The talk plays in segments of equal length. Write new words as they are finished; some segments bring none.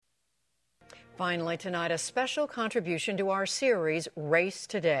Finally tonight, a special contribution to our series, Race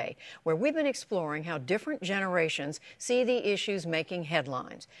Today, where we've been exploring how different generations see the issues making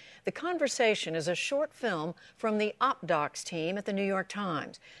headlines. The Conversation is a short film from the OpDocs team at the New York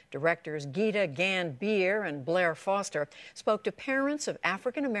Times. Directors Gita Gann-Beer and Blair Foster spoke to parents of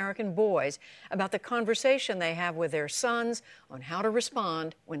African-American boys about the conversation they have with their sons on how to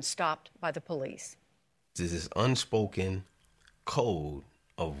respond when stopped by the police. There's this unspoken code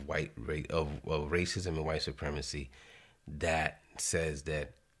of racism and white supremacy that says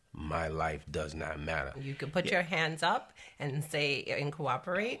that my life does not matter. You can put your hands up and say and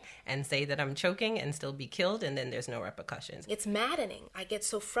cooperate and say that I'm choking and still be killed, and then there's no repercussions. It's maddening. I get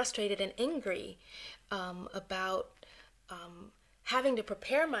so frustrated and angry about having to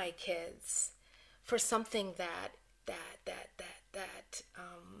prepare my kids for something that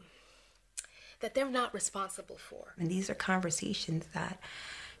they're not responsible for. And these are conversations that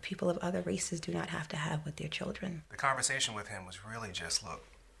people of other races do not have to have with their children. The conversation with him was really just, look,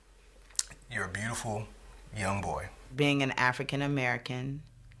 you're a beautiful young boy. Being an African American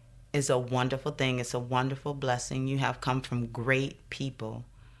is a wonderful thing. It's a wonderful blessing. You have come from great people,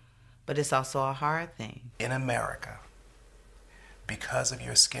 but it's also a hard thing. In America, because of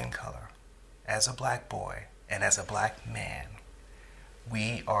your skin color, as a black boy and as a black man,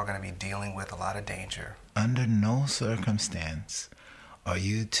 we are going to be dealing with a lot of danger. Under no circumstance are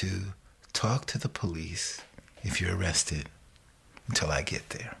you to talk to the police if you're arrested until I get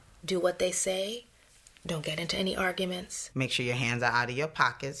there. Do what they say. Don't get into any arguments. Make sure your hands are out of your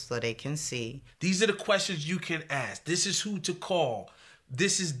pockets so they can see. These are the questions you can ask. This is who to call.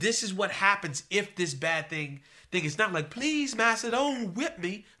 This is what happens if this bad thing. It's not like, please, master, don't whip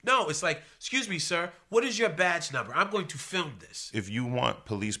me. No, it's like, excuse me, sir, what is your badge number? I'm going to film this. If you want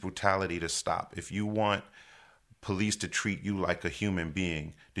police brutality to stop, if you want police to treat you like a human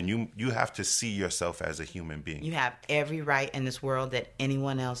being, then you have to see yourself as a human being. You have every right in this world that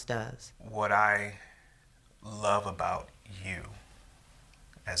anyone else does. What I love about you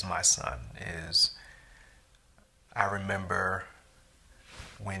as my son is I remember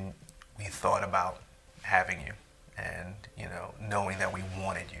when we thought about having you and, knowing that we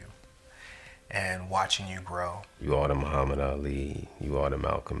wanted you and watching you grow. You are the Muhammad Ali, you are the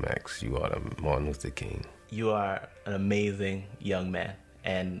Malcolm X, you are the Martin Luther King. You are an amazing young man,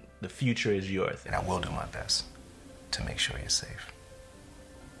 and the future is yours. And I will do my best to make sure you're safe.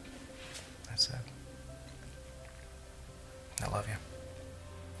 That's it. I love you.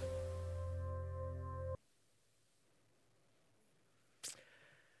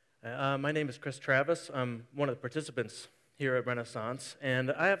 My name is Chris Travis. I'm one of the participants here at Renaissance,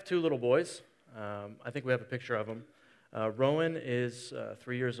 and I have two little boys. I think we have a picture of them. Rowan is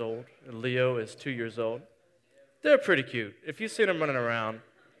 3 years old, and Leo is 2 years old. They're pretty cute. If you've seen them running around,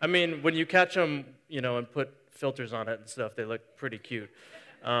 I mean, when you catch them, and put filters on it and stuff, they look pretty cute.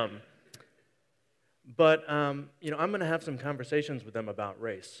 But I'm going to have some conversations with them about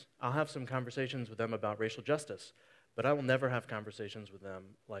race. I'll have some conversations with them about racial justice, but I will never have conversations with them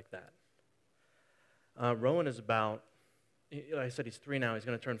like that. Rowan is about, I said he's 3 now, he's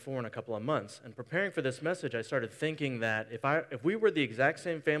going to turn 4 in a couple of months. And preparing for this message, I started thinking that if we were the exact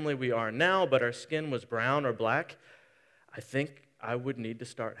same family we are now, but our skin was brown or black, I think I would need to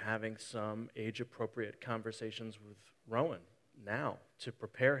start having some age-appropriate conversations with Rowan now to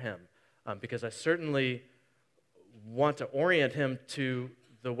prepare him. Because I certainly want to orient him to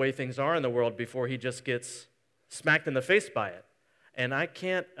the way things are in the world before he just gets smacked in the face by it. And I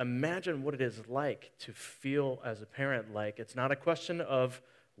can't imagine what it is like to feel as a parent like it's not a question of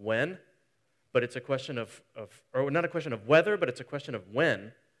when, but it's a question or not a question of whether, but it's a question of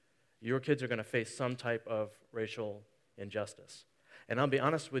when your kids are going to face some type of racial injustice. And I'll be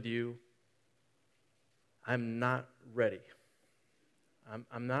honest with you, I'm not ready.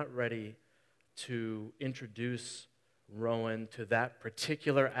 I'm not ready to introduce Rowan to that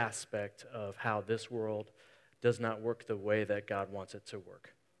particular aspect of how this world does not work the way that God wants it to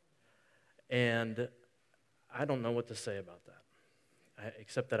work. And I don't know what to say about that,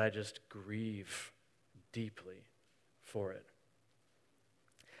 except that I just grieve deeply for it.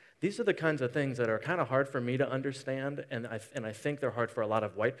 These are the kinds of things that are kind of hard for me to understand, and I think they're hard for a lot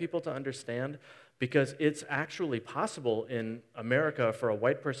of white people to understand, because it's actually possible in America for a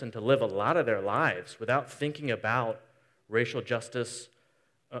white person to live a lot of their lives without thinking about racial justice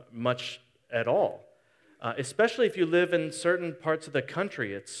much at all. Especially if you live in certain parts of the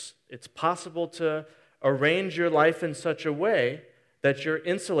country, it's possible to arrange your life in such a way that you're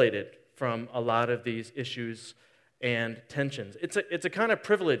insulated from a lot of these issues and tensions. It's a kind of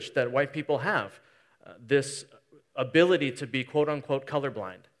privilege that white people have, this ability to be quote-unquote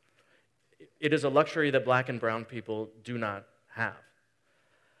colorblind. It is a luxury that black and brown people do not have.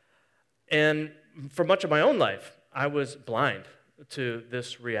 And for much of my own life, I was blind to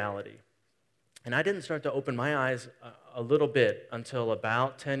this reality. And I didn't start to open my eyes a little bit until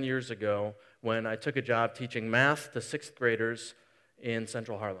about 10 years ago when I took a job teaching math to 6th graders in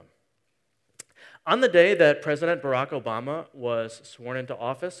Central Harlem. On the day that President Barack Obama was sworn into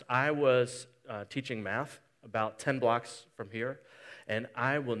office, I was teaching math about 10 blocks from here, and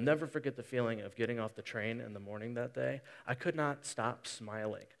I will never forget the feeling of getting off the train in the morning that day. I could not stop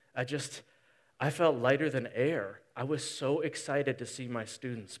smiling. I felt lighter than air. I was so excited to see my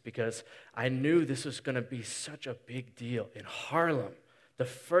students because I knew this was going to be such a big deal. In Harlem, the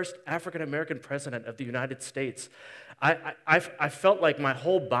first African-American president of the United States, I felt like my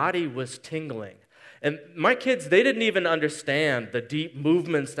whole body was tingling. And my kids, they didn't even understand the deep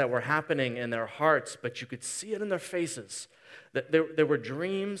movements that were happening in their hearts, but you could see it in their faces. That there were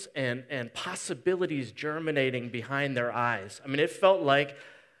dreams and possibilities germinating behind their eyes. I mean, it felt like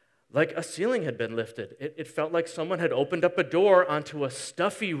a ceiling had been lifted. It felt like someone had opened up a door onto a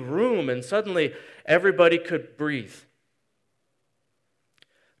stuffy room, and suddenly everybody could breathe.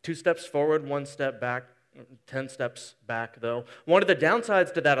 2 steps forward, 1 step back, 10 steps back, though. One of the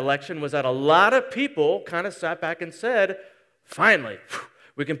downsides to that election was that a lot of people kind of sat back and said, finally,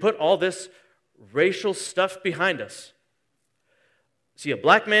 we can put all this racial stuff behind us. See, a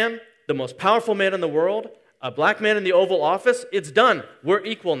black man, the most powerful man in the world, a black man in the Oval Office, it's done. We're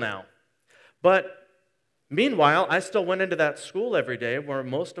equal now. But meanwhile, I still went into that school every day where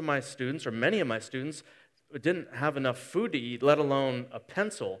most of my students, or many of my students, didn't have enough food to eat, let alone a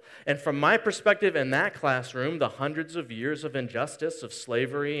pencil. And from my perspective in that classroom, the hundreds of years of injustice, of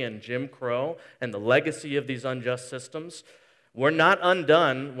slavery and Jim Crow, and the legacy of these unjust systems were not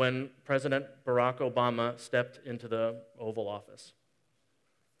undone when President Barack Obama stepped into the Oval Office.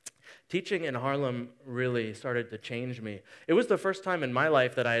 Teaching in Harlem really started to change me. It was the first time in my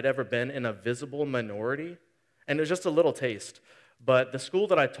life that I had ever been in a visible minority, and it was just a little taste. But the school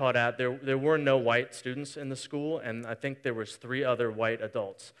that I taught at, there were no white students in the school, and I think there was 3 other white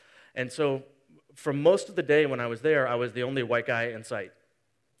adults. And so for most of the day when I was there, I was the only white guy in sight.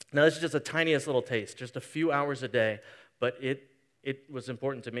 Now, this is just the tiniest little taste, just a few hours a day, but it was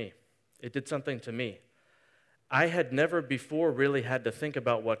important to me. It did something to me. I had never before really had to think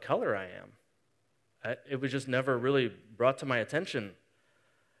about what color I am. It was just never really brought to my attention.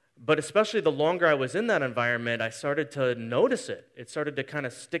 But especially the longer I was in that environment, I started to notice it. It started to kind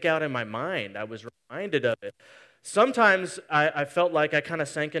of stick out in my mind. I was reminded of it. Sometimes I felt like I kind of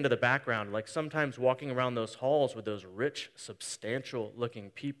sank into the background, like sometimes walking around those halls with those rich,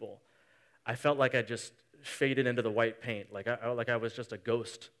 substantial-looking people, I felt like I just faded into the white paint, like I was just a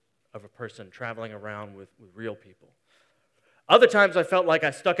ghost of a person traveling around with real people. Other times I felt like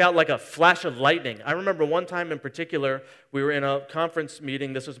I stuck out like a flash of lightning. I remember one time in particular, we were in a conference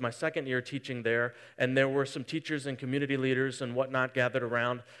meeting. This was my second year teaching there, and there were some teachers and community leaders and whatnot gathered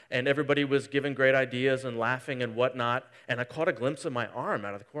around, and everybody was giving great ideas and laughing and whatnot, and I caught a glimpse of my arm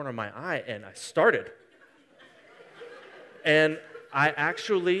out of the corner of my eye, and I started. And I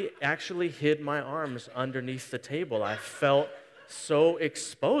actually hid my arms underneath the table. I felt so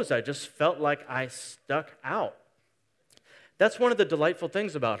exposed. I just felt like I stuck out. That's one of the delightful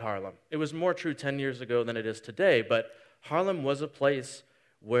things about Harlem. It was more true 10 years ago than it is today, but Harlem was a place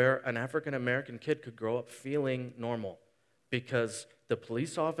where an African-American kid could grow up feeling normal because the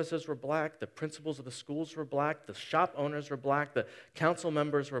police officers were black, the principals of the schools were black, the shop owners were black, the council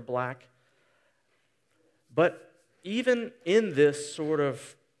members were black. But even in this sort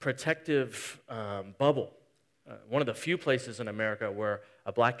of protective bubble, one of the few places in America where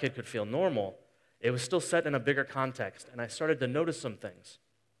a black kid could feel normal, it was still set in a bigger context, and I started to notice some things.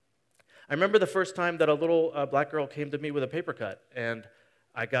 I remember the first time that a little black girl came to me with a paper cut, and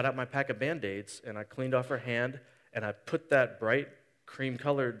I got out my pack of Band-Aids, and I cleaned off her hand, and I put that bright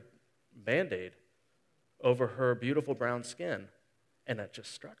cream-colored Band-Aid over her beautiful brown skin, and it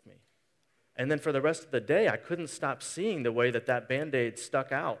just struck me. And then for the rest of the day, I couldn't stop seeing the way that Band-Aid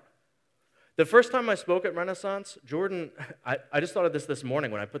stuck out. The first time I spoke at Renaissance, Jordan, I just thought of this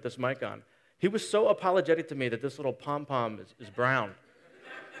morning when I put this mic on. He was so apologetic to me that this little pom-pom is brown.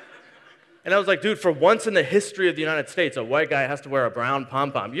 And I was like, dude, for once in the history of the United States, a white guy has to wear a brown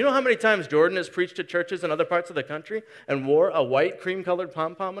pom-pom. You know how many times Jordan has preached to churches in other parts of the country and wore a white cream-colored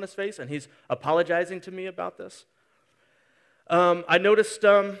pom-pom on his face, and he's apologizing to me about this? I noticed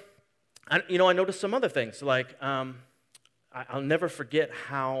some other things, like I'll never forget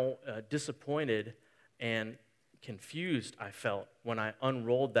how disappointed and confused I felt when I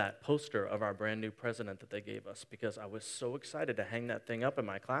unrolled that poster of our brand new president that they gave us, because I was so excited to hang that thing up in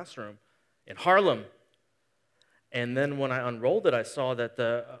my classroom, in Harlem. And then when I unrolled it, I saw that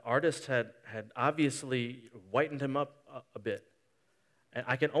the artist had obviously whitened him up a bit. And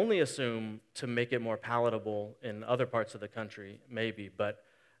I can only assume to make it more palatable in other parts of the country, maybe, but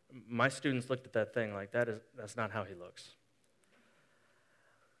my students looked at that thing like, that's not how he looks.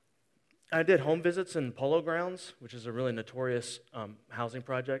 I did home visits in Polo Grounds, which is a really notorious housing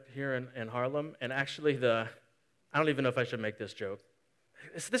project here in Harlem. And actually, I don't even know if I should make this joke.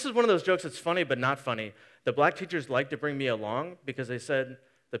 This is one of those jokes that's funny but not funny. The black teachers liked to bring me along because they said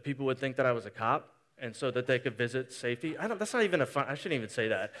that people would think that I was a cop, and so that they could visit safety. That's not even I shouldn't even say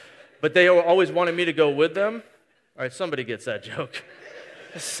that. But they always wanted me to go with them. All right, somebody gets that joke.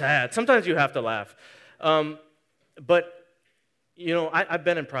 It's sad. Sometimes you have to laugh. But, you know, I've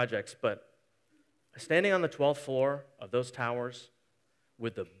been in projects, but standing on the 12th floor of those towers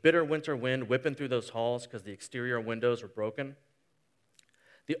with the bitter winter wind whipping through those halls because the exterior windows were broken,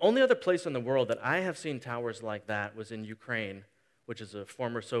 the only other place in the world that I have seen towers like that was in Ukraine, which is a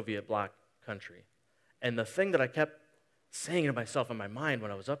former Soviet bloc country. And the thing that I kept saying to myself in my mind when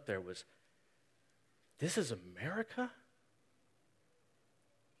I was up there was, this is America?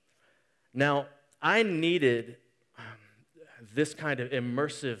 Now, I needed this kind of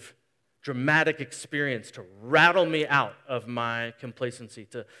immersive, dramatic experience to rattle me out of my complacency,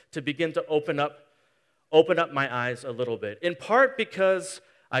 to begin to open up my eyes a little bit, in part because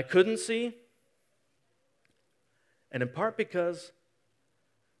I couldn't see, and in part because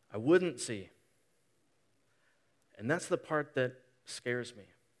I wouldn't see. And that's the part that scares me.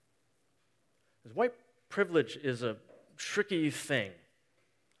 Because white privilege is a tricky thing.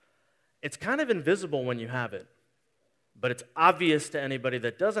 It's kind of invisible when you have it, but it's obvious to anybody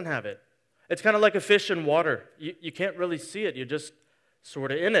that doesn't have it. It's kind of like a fish in water. You can't really see it. You're just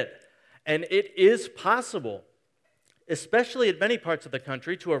sort of in it. And it is possible, especially in many parts of the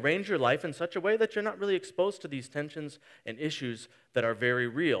country, to arrange your life in such a way that you're not really exposed to these tensions and issues that are very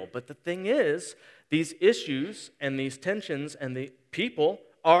real. But the thing is, these issues and these tensions and the people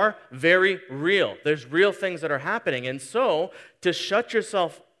are very real. There's real things that are happening. And so, to shut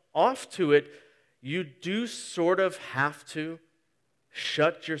yourself off to it, you do sort of have to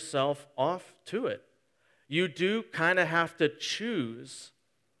shut yourself off to it. You do kind of have to choose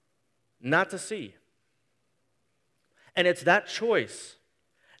not to see. And it's that choice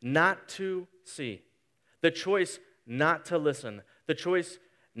not to see, the choice not to listen, the choice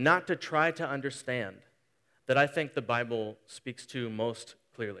not to try to understand, that I think the Bible speaks to most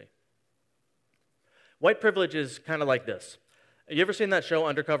clearly. White privilege is kind of like this. Have you ever seen that show,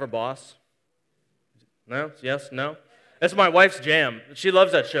 Undercover Boss? No? Yes? No? That's my wife's jam. She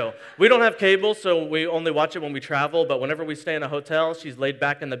loves that show. We don't have cable, so we only watch it when we travel, but whenever we stay in a hotel, she's laid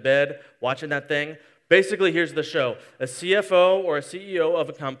back in the bed watching that thing. Basically, here's the show. A CFO or a CEO of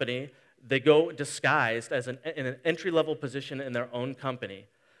a company, they go disguised as in an entry-level position in their own company.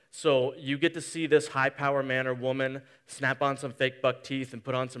 So you get to see this high-power man or woman snap on some fake buck teeth and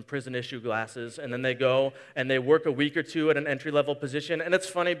put on some prison-issue glasses, and then they go and they work a week or two at an entry-level position. And it's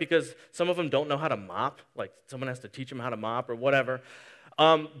funny because some of them don't know how to mop, like someone has to teach them how to mop or whatever.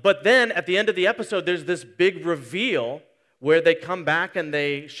 But then at the end of the episode, there's this big reveal where they come back and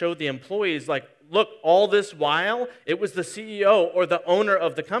they show the employees, like, look, all this while, it was the CEO or the owner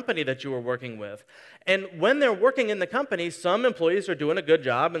of the company that you were working with. And when they're working in the company, some employees are doing a good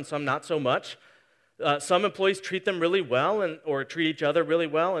job and some not so much. Some employees treat them really well or treat each other really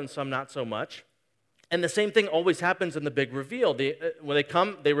well, and some not so much. And the same thing always happens in the big reveal. When they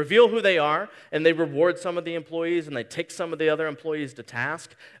come, they reveal who they are, and they reward some of the employees, and they take some of the other employees to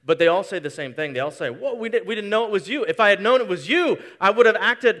task. But they all say the same thing. They all say, whoa, we didn't know it was you. If I had known it was you, I would have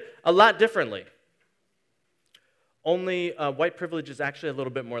acted a lot differently. Only white privilege is actually a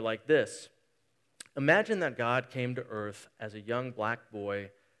little bit more like this. Imagine that God came to earth as a young black boy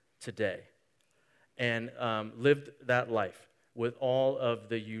today and lived that life with all of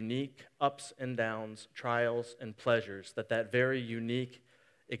the unique ups and downs, trials and pleasures that very unique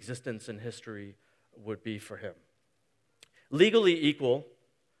existence in history would be for him. Legally equal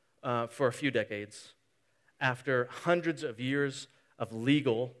for a few decades, after hundreds of years of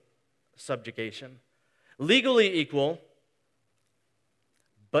legal subjugation. Legally equal,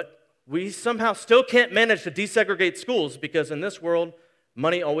 but we somehow still can't manage to desegregate schools because in this world,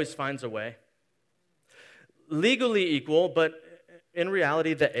 money always finds a way. Legally equal, but in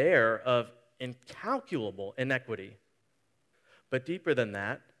reality, the heir of incalculable inequity. But deeper than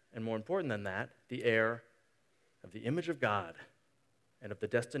that, and more important than that, the heir of the image of God and of the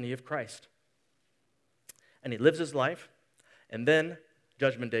destiny of Christ. And he lives his life, and then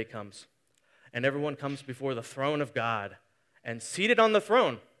Judgment Day comes. And everyone comes before the throne of God. And seated on the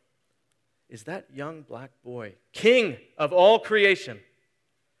throne is that young black boy, king of all creation.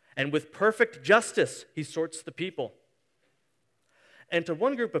 And with perfect justice, he sorts the people. And to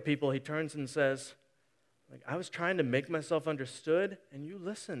one group of people, he turns and says, I was trying to make myself understood, and you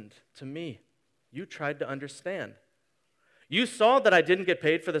listened to me. You tried to understand. You saw that I didn't get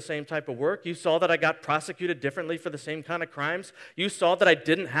paid for the same type of work. You saw that I got prosecuted differently for the same kind of crimes. You saw that I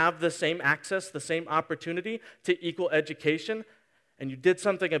didn't have the same access, the same opportunity to equal education, and you did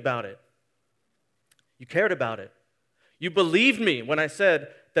something about it. You cared about it. You believed me when I said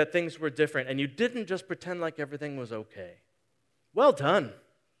that things were different, and you didn't just pretend like everything was okay. Well done.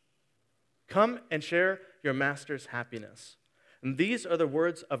 Come and share your master's happiness. And these are the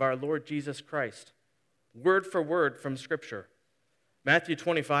words of our Lord Jesus Christ, word for word from Scripture. Matthew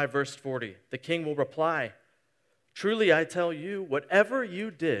 25, verse 40, the king will reply, truly I tell you, whatever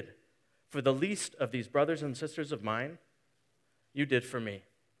you did for the least of these brothers and sisters of mine, you did for me.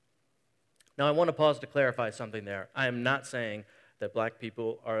 Now I want to pause to clarify something there. I am not saying that black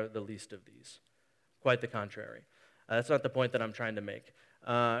people are the least of these. Quite the contrary. That's not the point that I'm trying to make.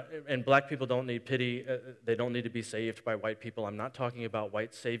 And black people don't need pity. They don't need to be saved by white people. I'm not talking about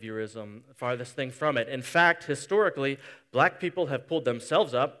white saviorism, farthest thing from it. In fact, historically, black people have pulled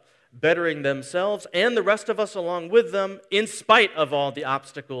themselves up, bettering themselves and the rest of us along with them in spite of all the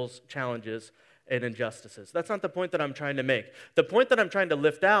obstacles, challenges, and injustices. That's not the point that I'm trying to make. The point that I'm trying to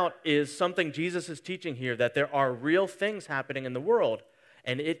lift out is something Jesus is teaching here, that there are real things happening in the world,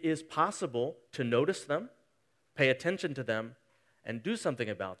 and it is possible to notice them, pay attention to them, and do something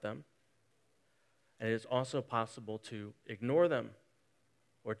about them. And it is also possible to ignore them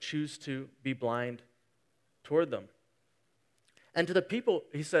or choose to be blind toward them. And to the people,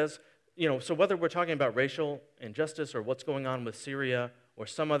 he says, so whether we're talking about racial injustice or what's going on with Syria or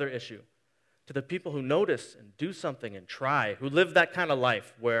some other issue, to the people who notice and do something and try, who live that kind of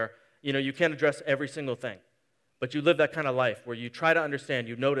life where, you can't address every single thing, but you live that kind of life where you try to understand,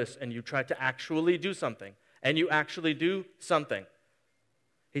 you notice, and you try to actually do something. And you actually do something.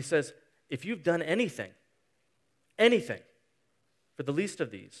 He says, if you've done anything for the least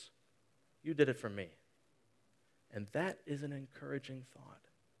of these, you did it for me. And that is an encouraging thought.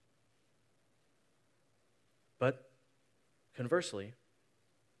 But conversely,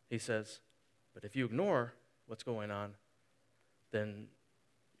 he says, but if you ignore what's going on, then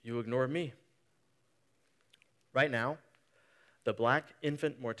you ignore me. Right now, the black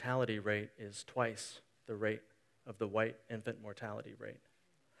infant mortality rate is twice the rate of the white infant mortality rate.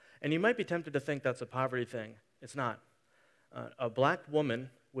 And you might be tempted to think that's a poverty thing. It's not. A black woman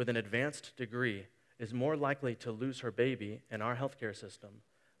with an advanced degree is more likely to lose her baby in our healthcare system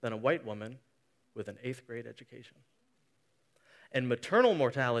than a white woman with an 8th grade education. And maternal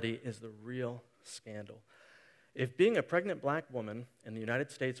mortality is the real scandal. If being a pregnant black woman in the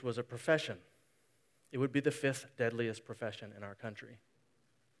United States was a profession, it would be the 5th deadliest profession in our country.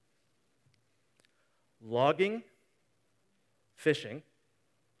 Logging, fishing,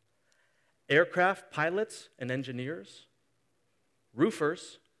 aircraft pilots and engineers,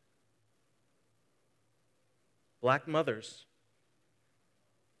 roofers, black mothers.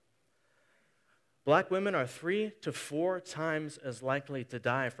 Black women are 3 to 4 times as likely to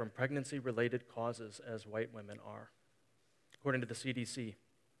die from pregnancy-related causes as white women are, according to the CDC.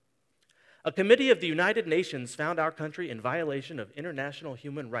 A committee of the United Nations found our country in violation of international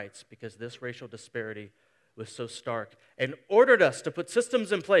human rights because this racial disparity was so stark and ordered us to put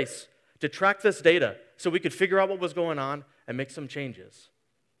systems in place to track this data so we could figure out what was going on and make some changes.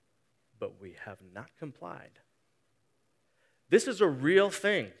 But we have not complied. This is a real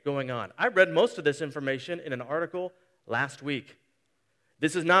thing going on. I read most of this information in an article last week.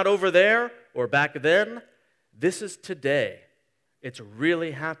 This is not over there or back then. This is today. It's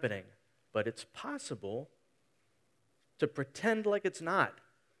really happening. But it's possible to pretend like it's not.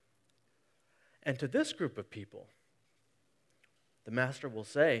 And to this group of people, the master will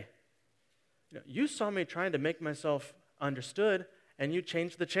say, you saw me trying to make myself understood, and you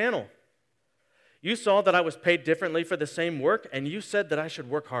changed the channel. You saw that I was paid differently for the same work, and you said that I should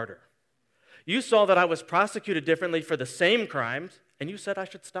work harder. You saw that I was prosecuted differently for the same crimes, and you said I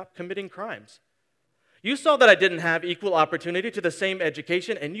should stop committing crimes. You saw that I didn't have equal opportunity to the same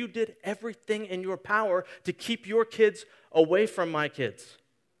education, and you did everything in your power to keep your kids away from my kids.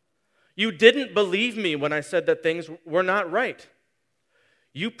 You didn't believe me when I said that things were not right.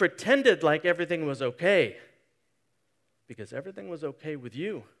 You pretended like everything was okay because everything was okay with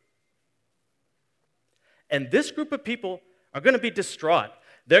you. And this group of people are going to be distraught.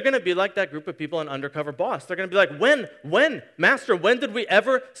 They're going to be like that group of people in Undercover Boss. They're going to be like, when, Master, when did we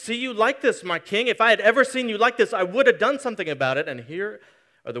ever see you like this, my king? If I had ever seen you like this, I would have done something about it. And here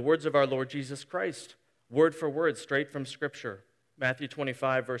are the words of our Lord Jesus Christ, word for word, straight from Scripture. Matthew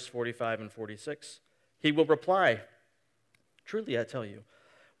 25, verse 45 and 46. He will reply, truly I tell you,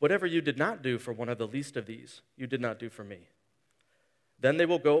 whatever you did not do for one of the least of these, you did not do for me. Then they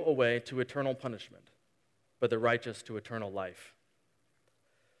will go away to eternal punishment, but the righteous to eternal life.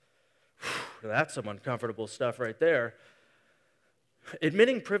 That's some uncomfortable stuff right there.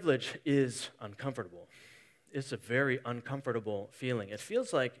 Admitting privilege is uncomfortable. It's a very uncomfortable feeling. It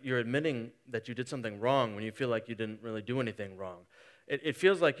feels like you're admitting that you did something wrong when you feel like you didn't really do anything wrong. It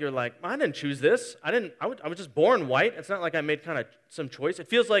feels like you're like, I didn't choose this. I was just born white. It's not like I made kind of some choice. It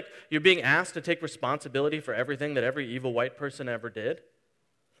feels like you're being asked to take responsibility for everything that every evil white person ever did.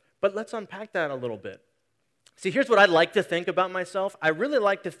 But let's unpack that a little bit. See, here's what I like to think about myself. I really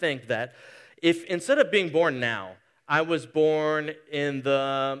like to think that if instead of being born now, I was born in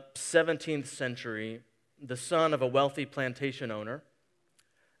the 17th century, the son of a wealthy plantation owner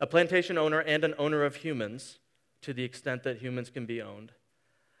and an owner of humans, to the extent that humans can be owned.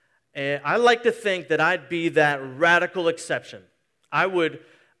 And I like to think that I'd be that radical exception. I would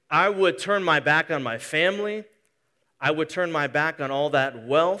turn my back on my family. I would turn my back on all that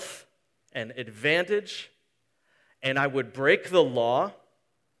wealth and advantage, and I would break the law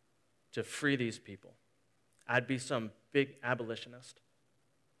to free these people. I'd be some big abolitionist.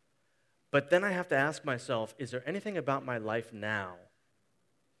 But then I have to ask myself, is there anything about my life now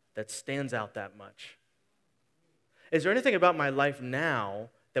that stands out that much? Is there anything about my life now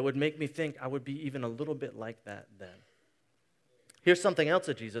that would make me think I would be even a little bit like that then? Here's something else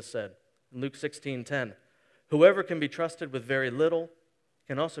that Jesus said in Luke 16:10. Whoever can be trusted with very little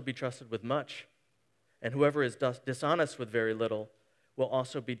can also be trusted with much. And whoever is dishonest with very little will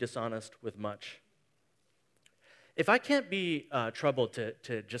also be dishonest with much. If I can't be troubled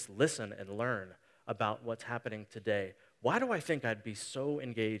to just listen and learn about what's happening today, why do I think I'd be so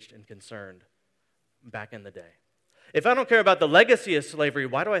engaged and concerned back in the day? If I don't care about the legacy of slavery,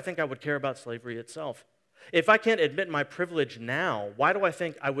 why do I think I would care about slavery itself? If I can't admit my privilege now, why do I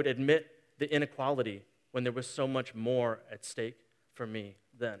think I would admit the inequality when there was so much more at stake for me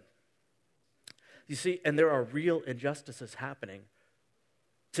then? You see, and there are real injustices happening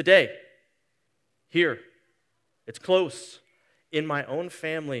today, here. It's close, in my own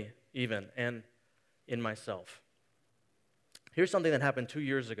family even, and in myself. Here's something that happened 2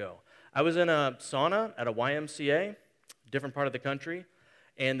 years ago. I was in a sauna at a YMCA, different part of the country,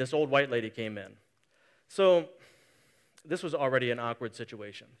 and this old white lady came in. So this was already an awkward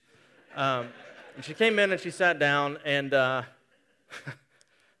situation. And she came in and she sat down, and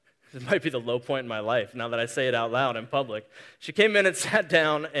this might be the low point in my life now that I say it out loud in public. She came in and sat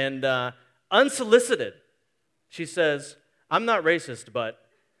down, and unsolicited, she says, I'm not racist, but,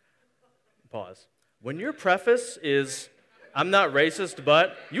 pause. When your preface is, I'm not racist,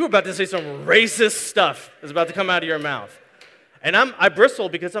 but, you were about to say some racist stuff is about to come out of your mouth. And I bristle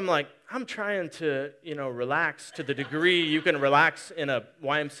because I'm like, I'm trying to, relax to the degree you can relax in a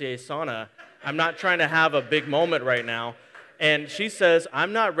YMCA sauna. I'm not trying to have a big moment right now. And she says,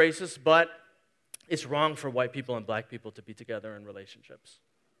 I'm not racist, but it's wrong for white people and black people to be together in relationships.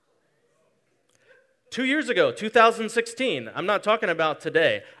 2 years ago, 2016, I'm not talking about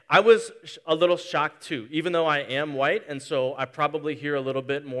today, I was a little shocked too, even though I am white, and so I probably hear a little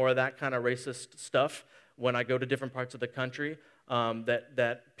bit more of that kind of racist stuff when I go to different parts of the country,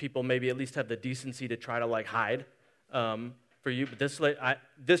 that people maybe at least have the decency to try to hide for you. But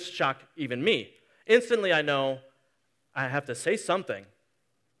this shocked even me. Instantly, I know I have to say something.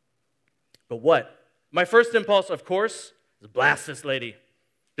 But what? My first impulse, of course, is blast this lady.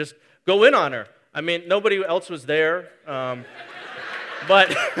 Just go in on her. I mean, nobody else was there,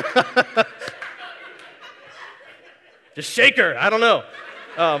 but just shake her. I don't know.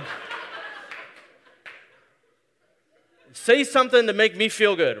 Say something to make me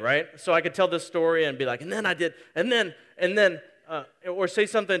feel good, right? So I could tell this story and be like, and then I did, and then, or say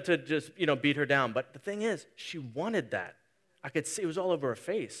something to just, beat her down. But the thing is, she wanted that. I could see it was all over her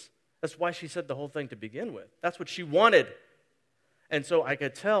face. That's why she said the whole thing to begin with. That's what she wanted. And so I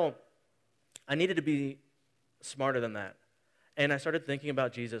could tell I needed to be smarter than that. And I started thinking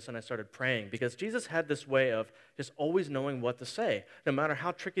about Jesus, and I started praying, because Jesus had this way of just always knowing what to say, no matter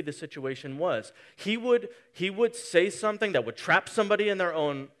how tricky the situation was. He would say something that would trap somebody in their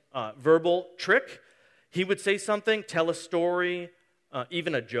own verbal trick. He would say something, tell a story,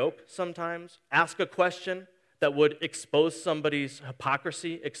 even a joke sometimes, ask a question that would expose somebody's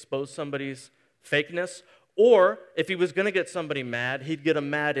hypocrisy, expose somebody's fakeness. Or if he was going to get somebody mad, he'd get them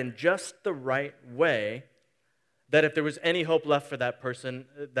mad in just the right way, that if there was any hope left for that person,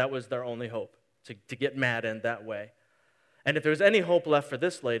 that was their only hope, to get mad in that way. And if there was any hope left for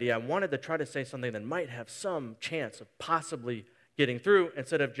this lady, I wanted to try to say something that might have some chance of possibly getting through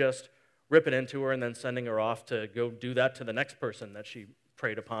instead of just ripping into her and then sending her off to go do that to the next person that she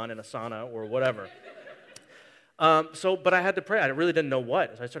preyed upon in a sauna or whatever. But I had to pray. I really didn't know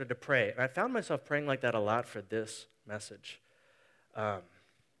what, so I started to pray. And I found myself praying like that a lot for this message. I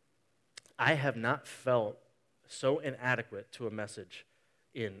have not felt so inadequate to a message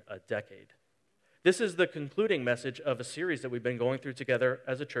in a decade. This is the concluding message of a series that we've been going through together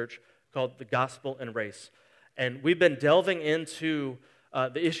as a church called The Gospel and Race. And we've been delving into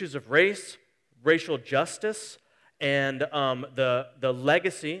the issues of race, racial justice, and the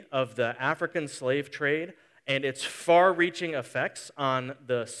legacy of the African slave trade and its far-reaching effects on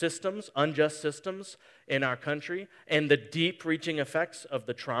the systems, unjust systems in our country, and the deep-reaching effects of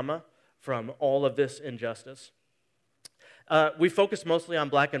the trauma from all of this injustice. We focus mostly on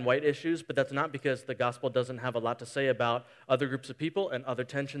black and white issues, but that's not because the gospel doesn't have a lot to say about other groups of people and other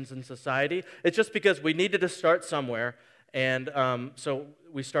tensions in society. It's just because we needed to start somewhere, and so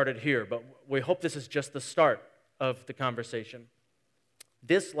we started here. But we hope this is just the start of the conversation.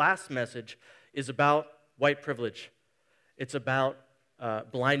 This last message is about white privilege. It's about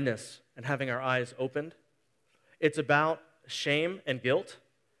blindness and having our eyes opened. It's about shame and guilt,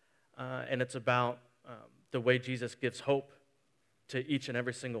 and it's about the way Jesus gives hope to each and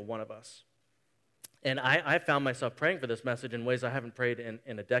every single one of us. And I found myself praying for this message in ways I haven't prayed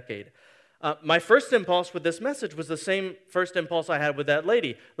in a decade. My first impulse with this message was the same first impulse I had with that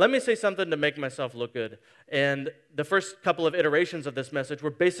lady. Let me say something to make myself look good. And the first couple of iterations of this message were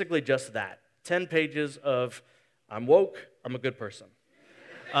basically just that. 10 pages of, I'm woke, I'm a good person.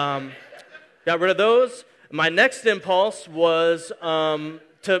 Got rid of those. My next impulse was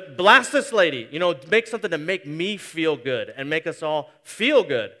to blast this lady, make something to make me feel good and make us all feel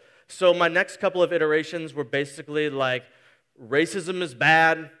good. So my next couple of iterations were basically like, racism is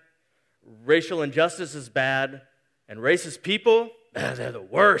bad, racial injustice is bad, and racist people, they're the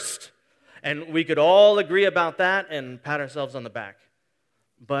worst. And we could all agree about that and pat ourselves on the back.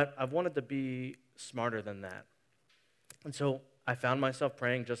 But I wanted to be smarter than that. And so I found myself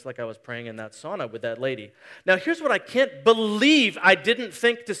praying just like I was praying in that sauna with that lady. Now, here's what I can't believe I didn't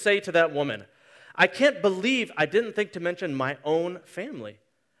think to say to that woman. I can't believe I didn't think to mention my own family.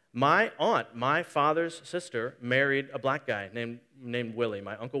 My aunt, my father's sister, married a black guy named Willie,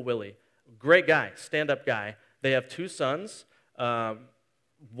 my Uncle Willie. Great guy, stand-up guy. They have 2 sons,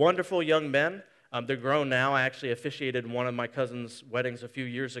 wonderful young men. They're grown now. I actually officiated one of my cousin's weddings a few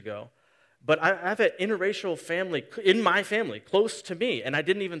years ago. But I have an interracial family in my family, close to me, and I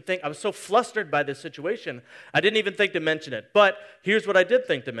didn't even think, I was so flustered by this situation, I didn't even think to mention it. But here's what I did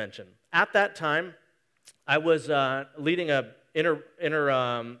think to mention. At that time, I was leading a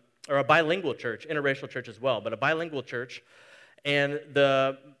bilingual church, interracial church as well, but a bilingual church, and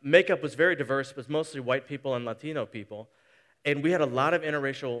the makeup was very diverse. It was mostly white people and Latino people. And we had a lot of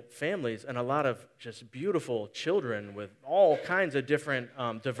interracial families and a lot of just beautiful children with all kinds of different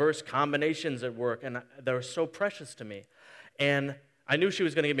diverse combinations at work, and they were so precious to me. And I knew she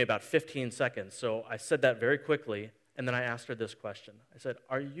was going to give me about 15 seconds, so I said that very quickly, and then I asked her this question. I said,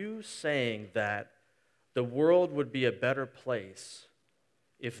 are you saying that the world would be a better place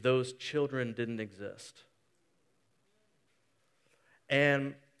if those children didn't exist?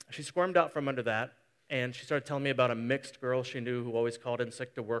 And she squirmed out from under that, and she started telling me about a mixed girl she knew who always called in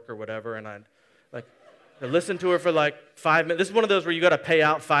sick to work or whatever, and I listened to her for like 5 minutes. This is one of those where you got to pay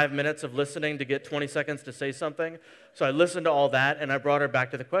out 5 minutes of listening to get 20 seconds to say something. So I listened to all that, and I brought her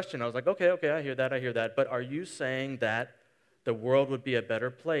back to the question. I was like, okay, I hear that. But are you saying that the world would be a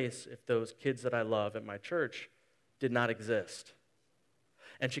better place if those kids that I love at my church did not exist?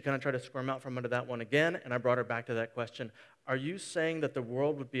 And she kind of tried to squirm out from under that one again, and I brought her back to that question. Are you saying that the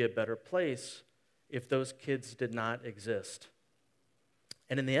world would be a better place if those kids did not exist?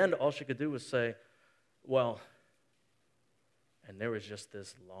 And in the end, all she could do was say, well, and there was just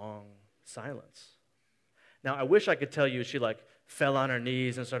this long silence. Now, I wish I could tell you she fell on her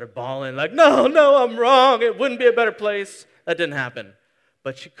knees and started bawling no, I'm wrong. It wouldn't be a better place. That didn't happen.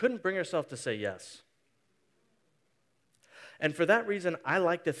 But she couldn't bring herself to say yes. And for that reason, I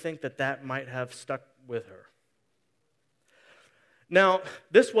like to think that might have stuck with her. Now,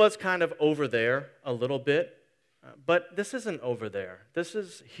 this was kind of over there a little bit, but this isn't over there. This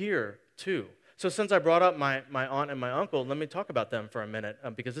is here, too. So since I brought up my aunt and my uncle, let me talk about them for a minute,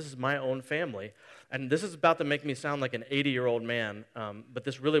 because this is my own family. And this is about to make me sound like an 80-year-old man, but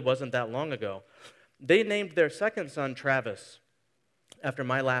this really wasn't that long ago. They named their second son Travis after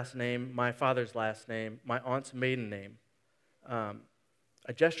my last name, my father's last name, my aunt's maiden name.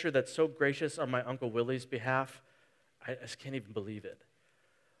 A gesture that's so gracious on my Uncle Willie's behalf I just can't even believe it.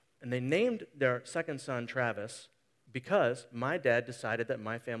 And they named their second son Travis because my dad decided that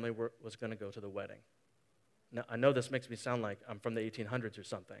my family was going to go to the wedding. Now, I know this makes me sound like I'm from the 1800s or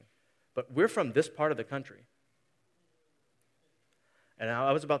something, but we're from this part of the country. And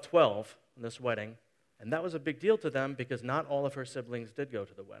I was about 12 in this wedding, and that was a big deal to them because not all of her siblings did go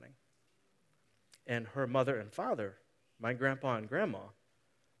to the wedding. And her mother and father, my grandpa and grandma,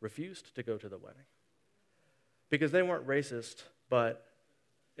 refused to go to the wedding because they weren't racist, but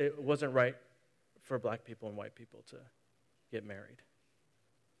it wasn't right for black people and white people to get married.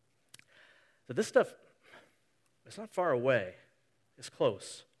 So this stuff, it's not far away. It's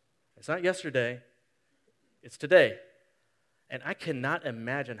close. It's not yesterday. It's today. And I cannot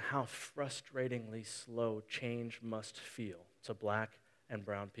imagine how frustratingly slow change must feel to black and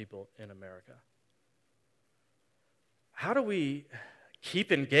brown people in America. How do we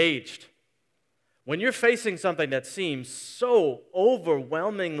keep engaged when you're facing something that seems so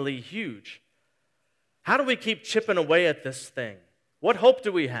overwhelmingly huge? How do we keep chipping away at this thing? What hope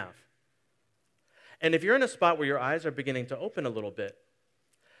do we have? And if you're in a spot where your eyes are beginning to open a little bit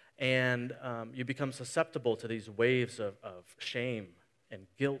and you become susceptible to these waves of shame and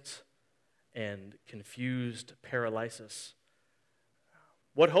guilt and confused paralysis,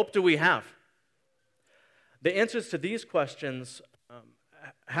 what hope do we have? The answers to these questions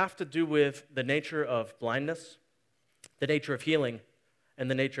have to do with the nature of blindness, the nature of healing,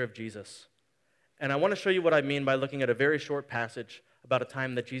 and the nature of Jesus. And I want to show you what I mean by looking at a very short passage about a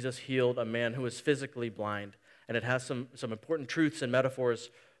time that Jesus healed a man who was physically blind. And it has some important truths and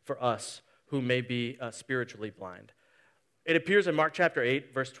metaphors for us who may be spiritually blind. It appears in Mark chapter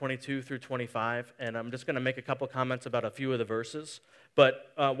 8, verse 22 through 25, and I'm just going to make a couple comments about a few of the verses.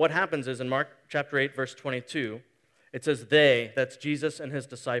 But what happens is in Mark chapter 8, verse 22, it says, "They," that's Jesus and his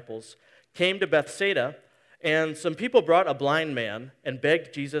disciples, "came to Bethsaida, and some people brought a blind man and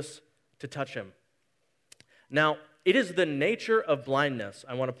begged Jesus to touch him." Now, it is the nature of blindness,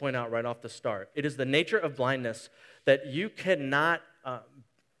 I want to point out right off the start. It is the nature of blindness that you cannot,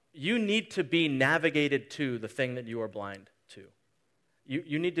 you need to be navigated to the thing that you are blind to.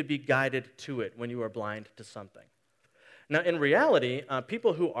 You need to be guided to it when you are blind to something. Now, in reality,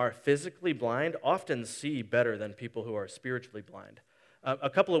 people who are physically blind often see better than people who are spiritually blind. A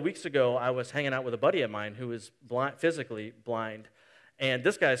couple of weeks ago, I was hanging out with a buddy of mine who is physically blind, and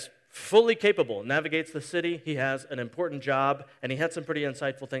this guy's fully capable, navigates the city, he has an important job, and he had some pretty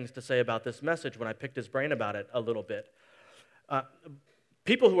insightful things to say about this message when I picked his brain about it a little bit.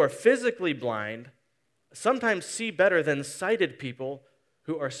 People who are physically blind sometimes see better than sighted people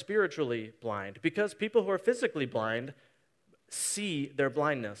who are spiritually blind, because people who are physically blind see their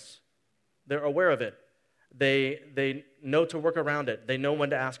blindness. They're aware of it. They know to work around it. They know when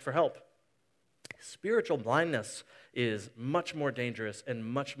to ask for help. Spiritual blindness is much more dangerous and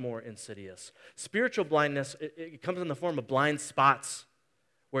much more insidious. Spiritual blindness, it comes in the form of blind spots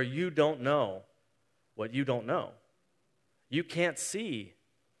where you don't know what you don't know. You can't see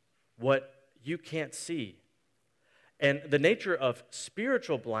what you can't see. And the nature of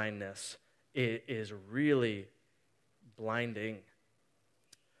spiritual blindness is really blinding.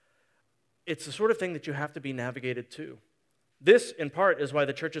 It's the sort of thing that you have to be navigated to. This, in part, is why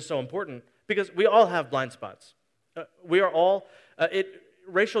the church is so important, because we all have blind spots. We are all,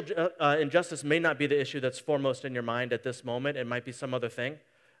 racial injustice may not be the issue that's foremost in your mind at this moment. It might be some other thing.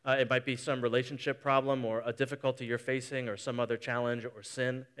 It might be some relationship problem or a difficulty you're facing or some other challenge or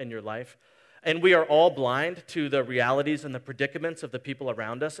sin in your life. And we are all blind to the realities and the predicaments of the people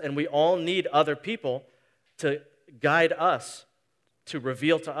around us, and we all need other people to guide us, to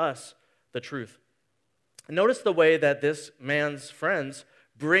reveal to us the truth. Notice the way that this man's friends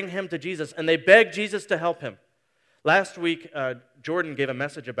bring him to Jesus, and they beg Jesus to help him. Last week, Jordan gave a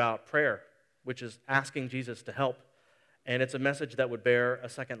message about prayer, which is asking Jesus to help, and it's a message that would bear a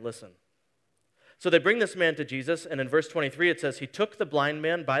second listen. So they bring this man to Jesus, and in verse 23 it says, "He took the blind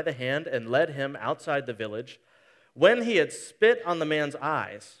man by the hand and led him outside the village. When he had spit on the man's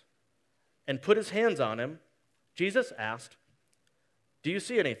eyes and put his hands on him, Jesus asked, 'Do you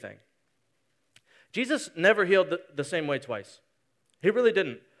see anything?'" Jesus never healed the same way twice. He really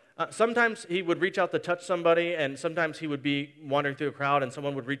didn't. Sometimes he would reach out to touch somebody, and sometimes he would be wandering through a crowd, and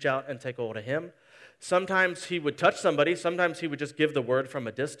someone would reach out and take hold of him. Sometimes he would touch somebody. Sometimes he would just give the word from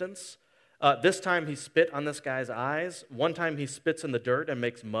a distance. This time he spit on this guy's eyes. One time he spits in the dirt and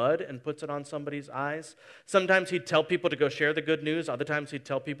makes mud and puts it on somebody's eyes. Sometimes he'd tell people to go share the good news. Other times he'd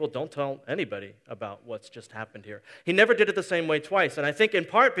tell people, don't tell anybody about what's just happened here. He never did it the same way twice. And I think in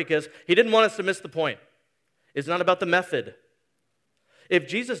part because he didn't want us to miss the point. It's not about the method. If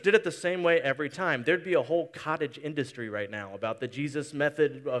Jesus did it the same way every time, there'd be a whole cottage industry right now about the Jesus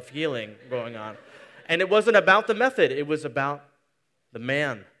method of healing going on. And it wasn't about the method, it was about the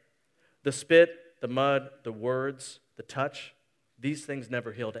man. The spit, the mud, the words, the touch, these things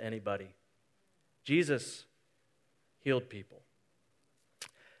never healed anybody. Jesus healed people.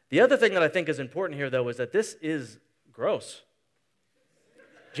 The other thing that I think is important here, though, is that this is gross.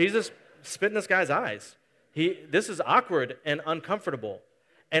 Jesus spit in this guy's eyes. This is awkward and uncomfortable.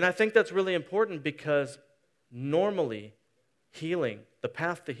 And I think that's really important because normally healing, the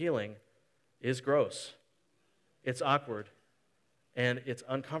path to healing, is gross. It's awkward and it's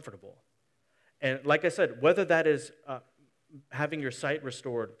uncomfortable. And like I said, whether that is having your sight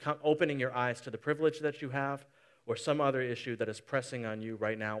restored, opening your eyes to the privilege that you have, or some other issue that is pressing on you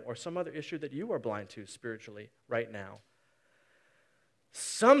right now, or some other issue that you are blind to spiritually right now.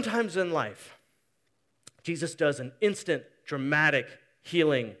 Sometimes in life, Jesus does an instant, dramatic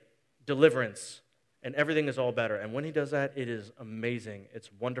healing, deliverance, and everything is all better. And when he does that, it is amazing. It's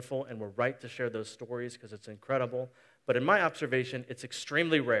wonderful, and we're right to share those stories because it's incredible. But in my observation, it's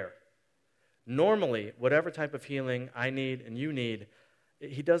extremely rare. Normally, whatever type of healing I need and you need,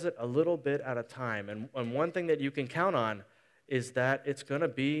 he does it a little bit at a time. And one thing that you can count on is that it's going to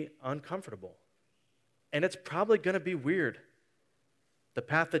be uncomfortable. And it's probably going to be weird, the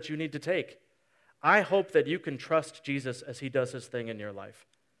path that you need to take. I hope that you can trust Jesus as he does his thing in your life.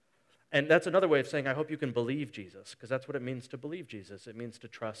 And that's another way of saying I hope you can believe Jesus, because that's what it means to believe Jesus. It means to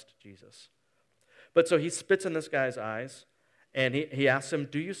trust Jesus. But so he spits in this guy's eyes, and he asks him,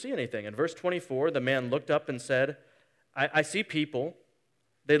 do you see anything? In verse 24, the man looked up and said, I see people.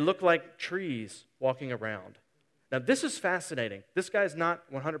 They look like trees walking around. Now, this is fascinating. This guy's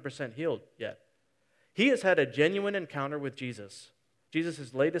not 100% healed yet. He has had a genuine encounter with Jesus. Jesus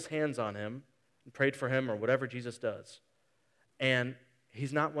has laid his hands on him and prayed for him or whatever Jesus does. And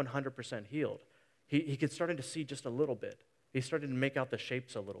he's not 100% healed. He gets starting to see just a little bit. He's starting to make out the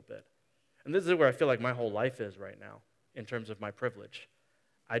shapes a little bit. And this is where I feel like my whole life is right now in terms of my privilege.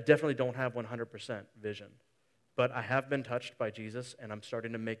 I definitely don't have 100% vision. But I have been touched by Jesus, and I'm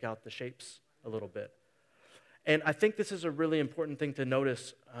starting to make out the shapes a little bit. And I think this is a really important thing to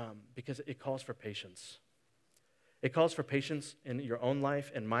notice because it calls for patience. It calls for patience in your own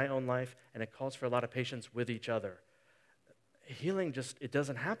life, in my own life, and it calls for a lot of patience with each other. Healing it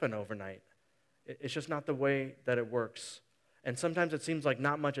doesn't happen overnight. It's just not the way that it works. And sometimes it seems like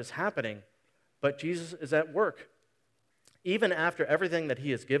not much is happening, but Jesus is at work. Even after everything that he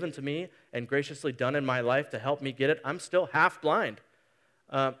has given to me and graciously done in my life to help me get it, I'm still half blind.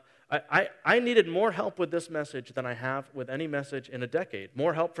 I needed more help with this message than I have with any message in a decade.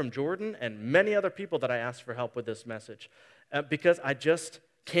 More help from Jordan and many other people that I asked for help with this message because I just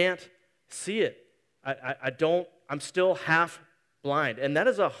can't see it. I'm still half blind. And that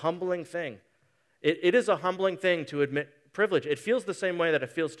is a humbling thing. It is a humbling thing to admit privilege. It feels the same way that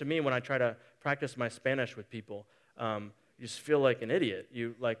it feels to me when I try to practice my Spanish with people. You just feel like an idiot.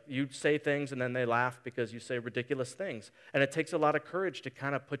 You say things and then they laugh because you say ridiculous things. And it takes a lot of courage to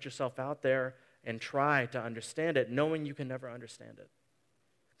kind of put yourself out there and try to understand it, knowing you can never understand it.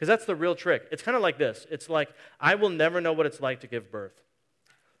 Because that's the real trick. It's kind of like this. It's like, I will never know what it's like to give birth.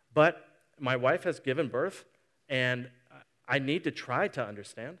 But my wife has given birth, and I need to try to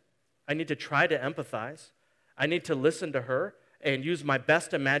understand. I need to try to empathize. I need to listen to her and use my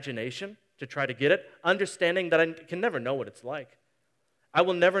best imagination to try to get it, understanding that I can never know what it's like. I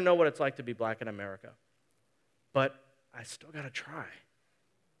will never know what it's like to be black in America. But I still got to try.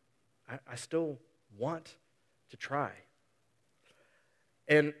 I still want to try.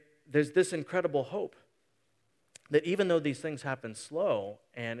 And there's this incredible hope that even though these things happen slow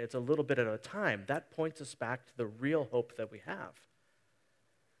and it's a little bit at a time, that points us back to the real hope that we have.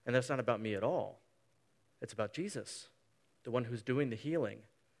 And that's not about me at all. It's about Jesus, the one who's doing the healing.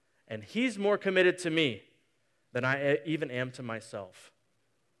 And he's more committed to me than I even am to myself.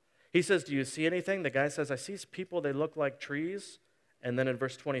 He says, do you see anything? The guy says, I see people, they look like trees. And then in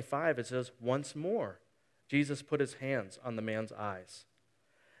verse 25, it says, once more, Jesus put his hands on the man's eyes.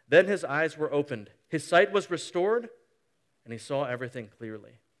 Then his eyes were opened. His sight was restored, and he saw everything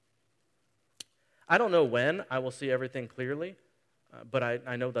clearly. I don't know when I will see everything clearly, but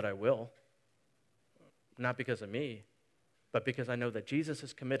I know that I will. Not because of me, but because I know that Jesus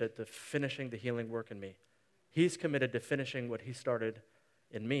is committed to finishing the healing work in me. He's committed to finishing what he started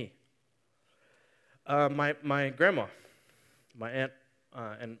in me. My grandma, my aunt,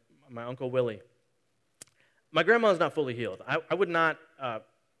 and my Uncle Willie. My grandma is not fully healed. I would not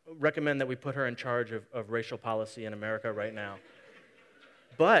recommend that we put her in charge of racial policy in America right now.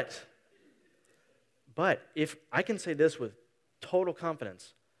 But if I can say this with total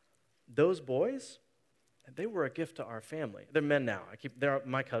confidence. Those boys, they were a gift to our family. They're men now. They're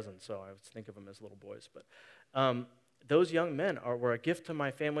my cousins, so I think of them as little boys. But those young men were a gift to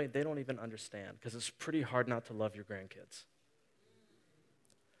my family. They don't even understand, because it's pretty hard not to love your grandkids.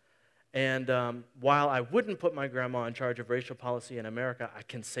 And while I wouldn't put my grandma in charge of racial policy in America, I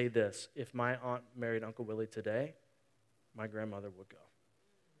can say this. If my aunt married Uncle Willie today, my grandmother would go.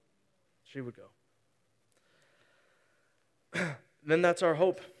 She would go. Then that's our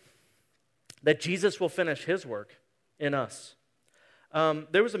hope, that Jesus will finish his work in us.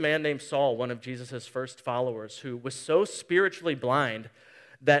 There was a man named Saul, one of Jesus' first followers, who was so spiritually blind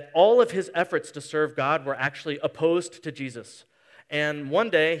that all of his efforts to serve God were actually opposed to Jesus. And one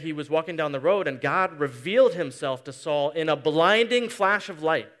day, he was walking down the road, and God revealed himself to Saul in a blinding flash of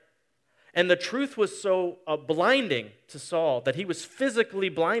light. And the truth was so blinding to Saul that he was physically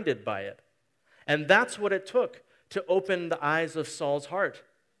blinded by it. And that's what it took to open the eyes of Saul's heart.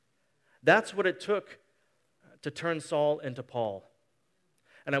 That's what it took to turn Saul into Paul.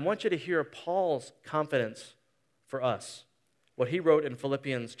 And I want you to hear Paul's confidence for us, what he wrote in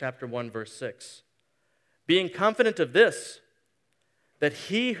Philippians chapter 1, verse 6. Being confident of this, that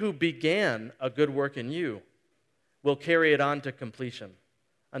he who began a good work in you will carry it on to completion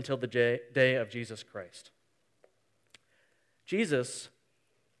until the day of Jesus Christ. Jesus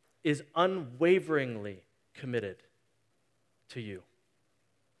is unwaveringly committed to you.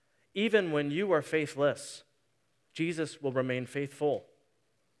 Even when you are faithless, Jesus will remain faithful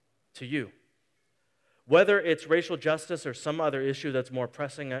to you. Whether it's racial justice or some other issue that's more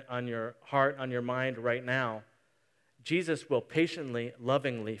pressing on your heart, on your mind right now, Jesus will patiently,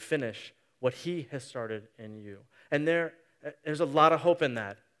 lovingly finish what he has started in you. And there's a lot of hope in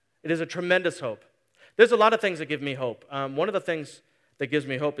that. It is a tremendous hope. There's a lot of things that give me hope. One of the things that gives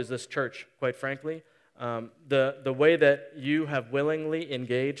me hope is this church, quite frankly. The way that you have willingly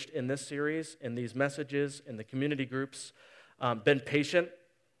engaged in this series, in these messages, in the community groups, been patient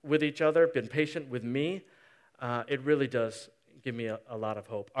with each other, been patient with me, it really does give me a lot of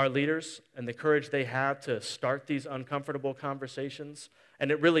hope. Our leaders and the courage they had to start these uncomfortable conversations,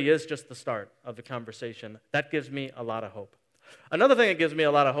 and it really is just the start of the conversation, that gives me a lot of hope. Another thing that gives me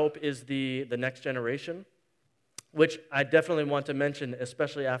a lot of hope is the next generation, which I definitely want to mention,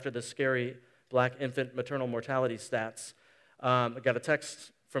 especially after the scary Black infant maternal mortality stats. I got a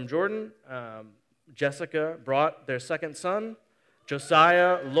text from Jordan. Jessica brought their second son,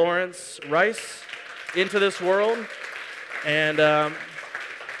 Josiah Lawrence Rice, into this world. And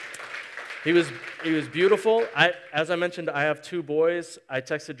he was beautiful. As I mentioned, I have two boys. I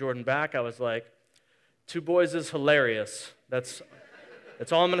texted Jordan back. I was like, 2 boys is hilarious. That's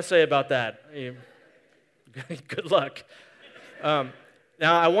all I'm going to say about that. Good luck.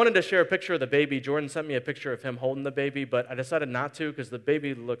 Now, I wanted to share a picture of the baby. Jordan sent me a picture of him holding the baby, but I decided not to because the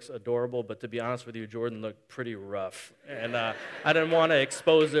baby looks adorable, but to be honest with you, Jordan looked pretty rough. And I didn't want to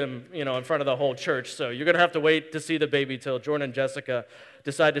expose him, in front of the whole church. So you're going to have to wait to see the baby till Jordan and Jessica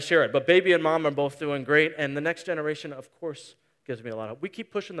decide to share it. But baby and mom are both doing great, and the next generation, of course, gives me a lot of hope. We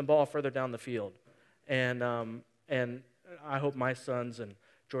keep pushing the ball further down the field. And I hope my sons and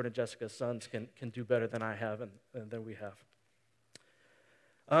Jordan and Jessica's sons can do better than I have and than we have.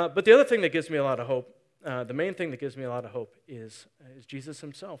 But the other thing that gives me a lot of hope, the main thing that gives me a lot of hope is Jesus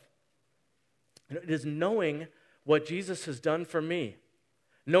himself. It is knowing what Jesus has done for me.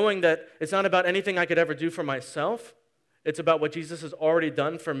 Knowing that it's not about anything I could ever do for myself. It's about what Jesus has already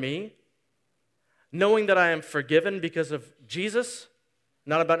done for me. Knowing that I am forgiven because of Jesus,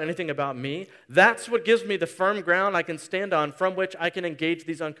 not about anything about me. That's what gives me the firm ground I can stand on from which I can engage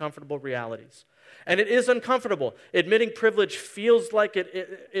these uncomfortable realities. And it is uncomfortable. Admitting privilege feels like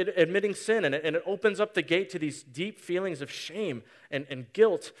admitting sin, and it opens up the gate to these deep feelings of shame and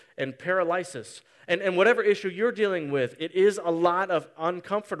guilt and paralysis. And whatever issue you're dealing with, it is a lot of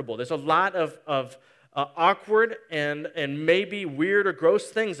uncomfortable. There's a lot of awkward and maybe weird or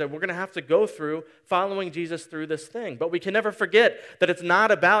gross things that we're going to have to go through following Jesus through this thing. But we can never forget that it's not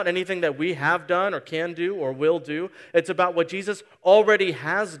about anything that we have done or can do or will do. It's about what Jesus already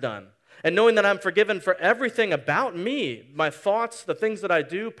has done. And knowing that I'm forgiven for everything about me, my thoughts, the things that I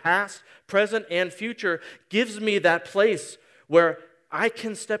do, past, present, and future, gives me that place where I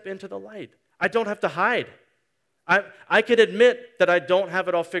can step into the light. I don't have to hide. I can admit that I don't have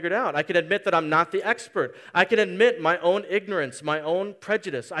it all figured out. I can admit that I'm not the expert. I can admit my own ignorance, my own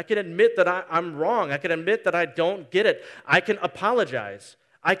prejudice. I can admit that I'm wrong. I can admit that I don't get it. I can apologize.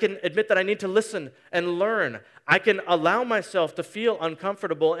 I can admit that I need to listen and learn. I can allow myself to feel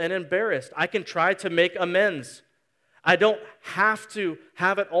uncomfortable and embarrassed. I can try to make amends. I don't have to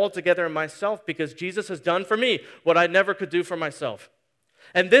have it all together in myself because Jesus has done for me what I never could do for myself.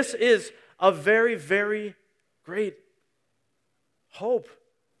 And this is a very, very great hope.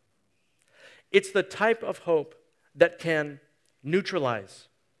 It's the type of hope that can neutralize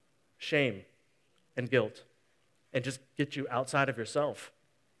shame and guilt and just get you outside of yourself.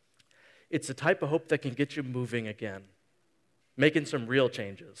 It's the type of hope that can get you moving again, making some real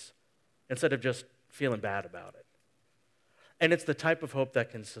changes instead of just feeling bad about it. And it's the type of hope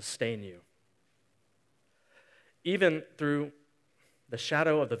that can sustain you. Even through the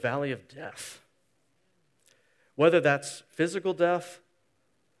shadow of the valley of death, whether that's physical death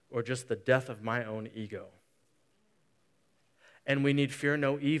or just the death of my own ego. And we need fear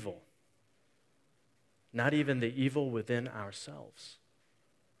no evil, not even the evil within ourselves,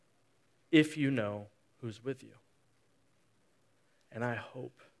 if you know who's with you. And I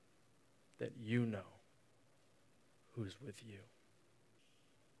hope that you know who's with you.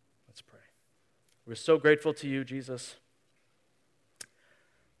 Let's pray. We're so grateful to you, Jesus.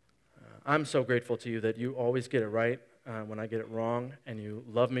 I'm so grateful to you that you always get it right when I get it wrong, and you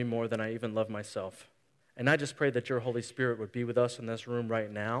love me more than I even love myself. And I just pray that your Holy Spirit would be with us in this room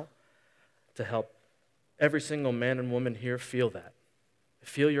right now to help every single man and woman here feel that.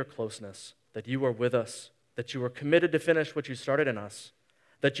 Feel your closeness, that you are with us, that you are committed to finish what you started in us,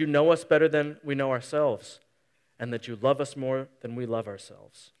 that you know us better than we know ourselves, and that you love us more than we love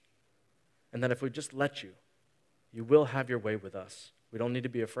ourselves. And that if we just let you, you will have your way with us. We don't need to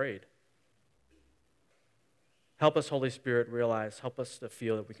be afraid. Help us, Holy Spirit, help us to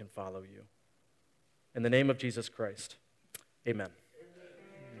feel that we can follow you. In the name of Jesus Christ, amen.